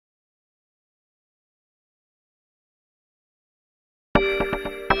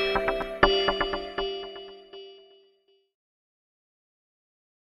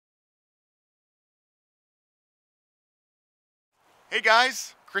Hey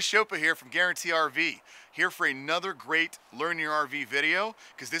guys, Chris.Szopa here from Guaranty RV, here for another great Learn Your RV video,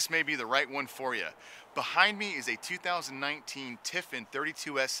 because this may be the right one for you. Behind me is a 2019 Tiffin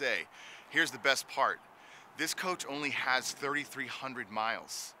 32SA. Here's the best part. This coach only has 3,300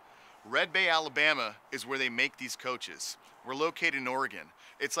 miles. Red Bay, Alabama is where they make these coaches. We're located in Oregon.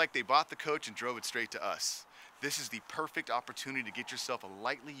 It's like they bought the coach and drove it straight to us. This is the perfect opportunity to get yourself a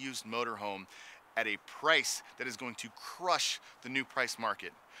lightly used motorhome at a price that is going to crush the new price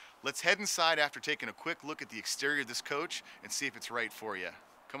market. Let's head inside after taking a quick look at the exterior of this coach and see if it's right for you.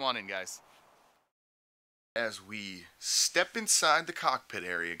 Come on in, guys. As we step inside the cockpit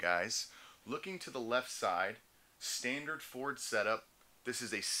area, guys, looking to the left side, standard Ford setup. This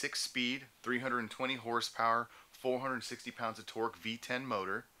is a 6-speed, 320 horsepower, 460 pounds of torque V10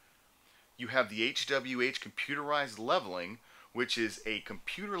 motor. You have the HWH computerized leveling, which is a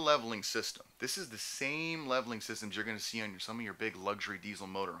computer leveling system. This is the same leveling systems you're going to see on some of your big luxury diesel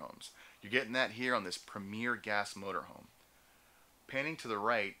motorhomes. You're getting that here on this premier gas motorhome. Panning to the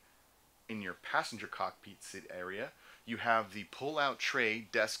right, in your passenger cockpit seat area, you have the pull-out tray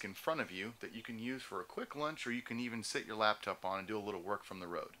desk in front of you that you can use for a quick lunch, or you can even sit your laptop on and do a little work from the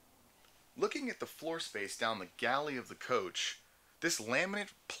road. Looking at the floor space down the galley of the coach, this laminate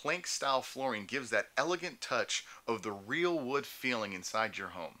plank style flooring gives that elegant touch of the real wood feeling inside your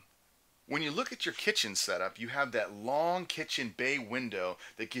home. When you look at your kitchen setup, you have that long kitchen bay window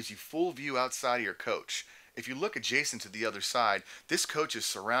that gives you full view outside of your coach. If you look adjacent to the other side, this coach is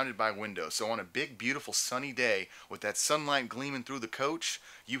surrounded by windows. So on a big, beautiful sunny day with that sunlight gleaming through the coach,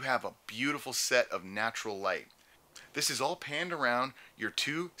 you have a beautiful set of natural light. This is all panned around your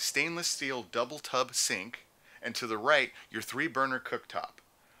 2 stainless steel double tub sink, and to the right, your 3-burner cooktop.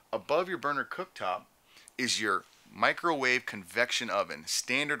 Above your burner cooktop is your microwave convection oven,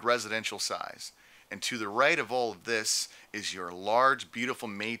 standard residential size. And to the right of all of this is your large, beautiful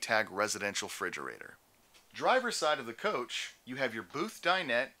Maytag residential refrigerator. Driver's side of the coach, you have your booth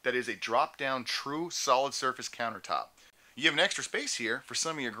dinette that is a drop-down true solid surface countertop. You have an extra space here for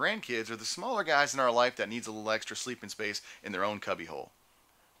some of your grandkids or the smaller guys in our life that needs a little extra sleeping space in their own cubbyhole.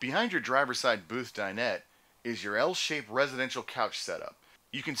 Behind your driver's side booth dinette is your L-shaped residential couch setup.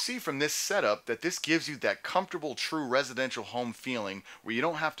 You can see from this setup that this gives you that comfortable, true residential home feeling where you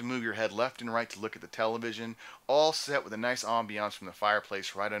don't have to move your head left and right to look at the television, all set with a nice ambiance from the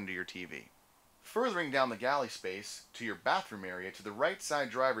fireplace right under your TV. Furthering down the galley space to your bathroom area, to the right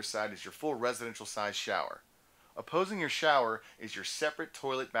side driver's side is your full residential size shower. Opposing your shower is your separate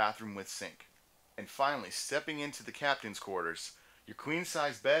toilet bathroom with sink. And finally, stepping into the captain's quarters, your queen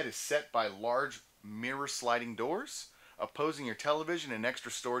size bed is set by large mirror sliding doors, opposing your television and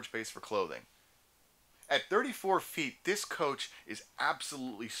extra storage space for clothing. At 34 feet, this coach is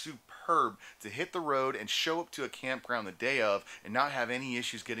absolutely superb to hit the road and show up to a campground the day of and not have any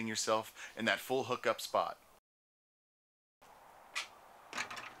issues getting yourself in that full hookup spot.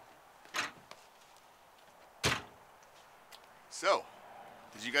 So,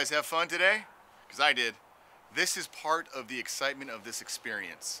 did you guys have fun today? Because I did. This is part of the excitement of this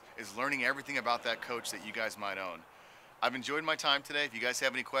experience, is learning everything about that coach that you guys might own. I've enjoyed my time today. If you guys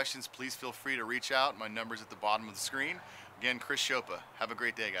have any questions, please feel free to reach out. My number's at the bottom of the screen. Again, Chris.Szopa. Have a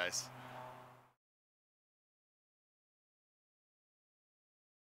great day, guys.